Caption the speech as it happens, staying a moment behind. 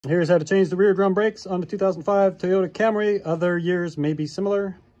Here's how to change the rear drum brakes on the 2005 Toyota Camry. Other years may be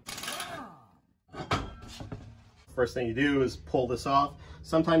similar. First thing you do is pull this off.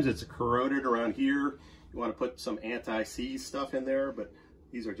 Sometimes it's corroded around here. You want to put some anti-seize stuff in there, but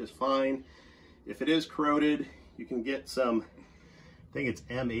these are just fine. If it is corroded, you can get some, I think it's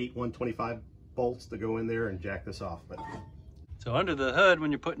M8 125 bolts to go in there and jack this off. But so under the hood,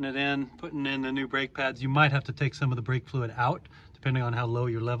 when you're putting in the new brake pads, you might have to take some of the brake fluid out, depending on how low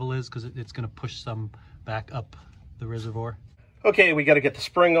your level is, because it's going to push some back up the reservoir. Okay, we got to get the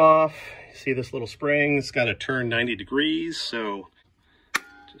spring off. See this little spring? It's got to turn 90 degrees, so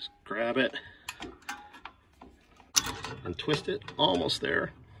just grab it and twist it. Almost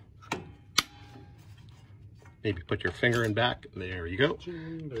there. Maybe put your finger in back. There you go.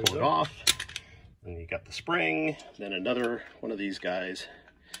 Pull it off. And you got the spring. Then another one of these guys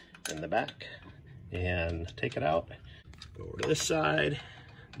in the back. And take it out. Go over to this side.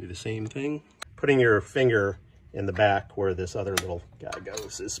 Do the same thing. Putting your finger in the back where this other little guy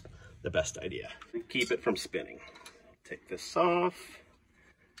goes is the best idea. Keep it from spinning. Take this off.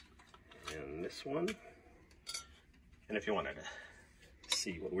 And this one. And if you wanted to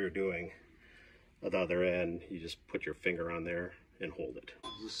see what we were doing at the other end, you just put your finger on there and hold it.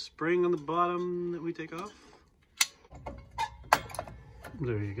 The spring on the bottom that we take off.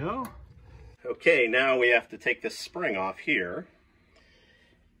 There you go. Okay, now we have to take this spring off here.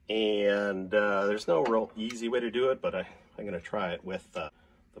 And there's no real easy way to do it, but I'm going to try it with the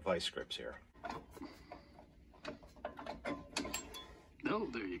vice grips here. Oh,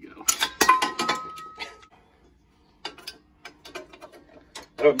 there you go.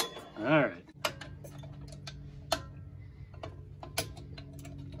 Okay. All right.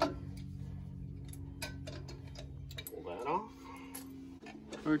 Pull that off.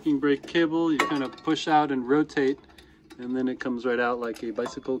 Parking brake cable, you kind of push out and rotate, and then it comes right out like a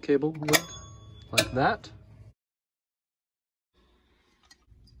bicycle cable would, like that.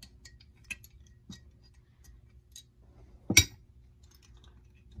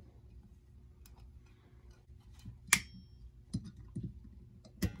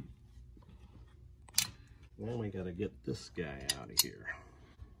 Then we got to get this guy out of here.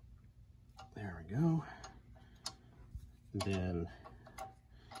 There we go. Then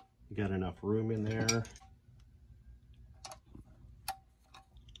you got enough room in there. There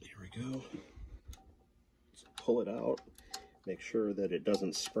we go. So pull it out. Make sure that it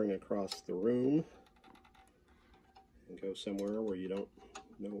doesn't spring across the room and go somewhere where you don't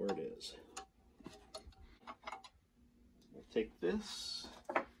know where it is. We'll take this.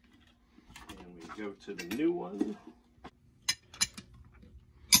 Go to the new one,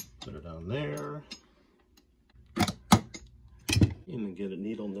 put it on there, and then get a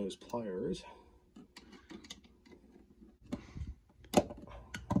needle nose pliers.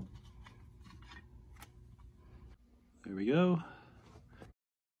 There we go.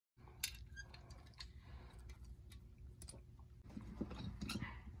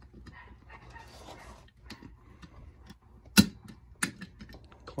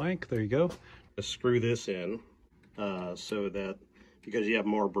 Clank, there you go. Screw this in so that, because you have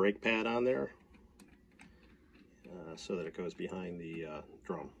more brake pad on there, so that it goes behind the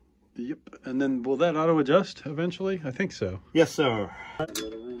drum. Yep, and then will that auto adjust eventually? I think so. Yes, sir.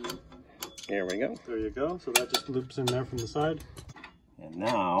 There we go. There you go. So that just loops in there from the side. And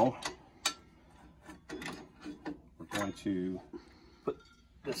now we're going to put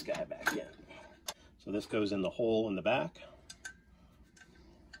this guy back in. So this goes in the hole in the back.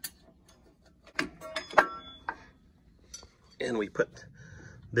 And we put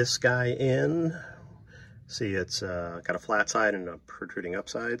this guy in. See, it's got a flat side and a protruding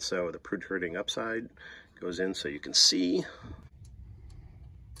upside. So the protruding upside goes in so you can see.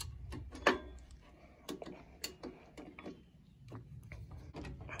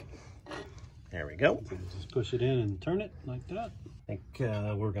 There we go. So just push it in and turn it like that. I think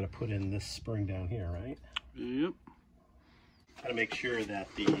we're going to put in this spring down here, right? Yep. Got to make sure that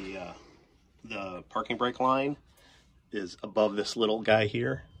the parking brake line is above this little guy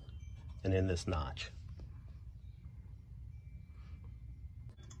here and in this notch.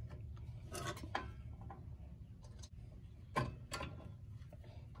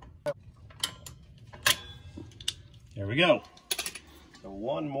 There we go. So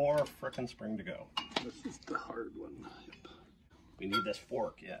one more frickin' spring to go. This is the hard one. Yep. We need this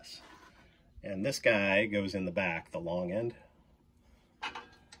fork, yes. And this guy goes in the back, the long end.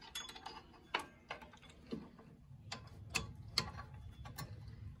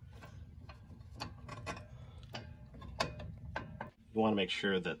 You want to make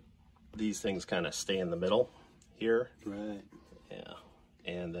sure that these things kind of stay in the middle here. Right. Yeah.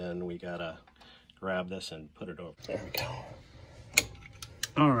 And and then we gotta grab this and put it over. There we go.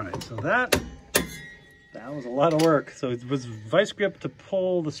 All right, so that was a lot of work. So it was vice grip to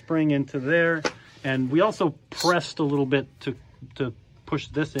pull the spring into there, and we also pressed a little bit to push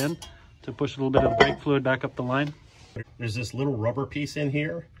this in, to push a little bit of the brake fluid back up the line. There's this little rubber piece in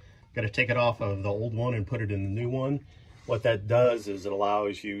here. Got to take it off of the old one and put it in the new one. What that does is it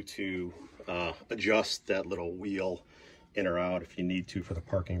allows you to adjust that little wheel in or out if you need to for the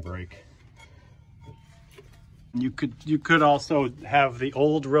parking brake. You could also have the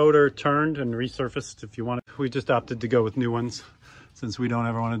old rotor turned and resurfaced if you want. We just opted to go with new ones since we don't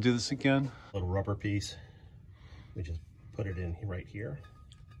ever want to do this again. Little rubber piece. We just put it in right here.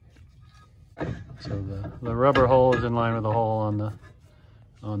 So the rubber hole is in line with the hole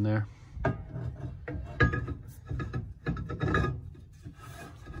on there.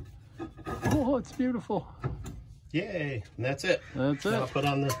 Oh, it's beautiful. Yay, and that's it. That's it. Now I'll put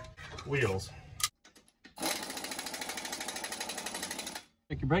on the wheels.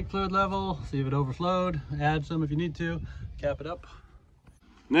 Check your brake fluid level, see if it overflowed, add some if you need to, cap it up.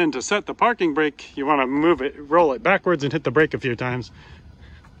 And then to set the parking brake, you want to move it, roll it backwards and hit the brake a few times.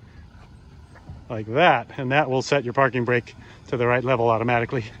 Like that, and that will set your parking brake to the right level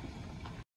automatically.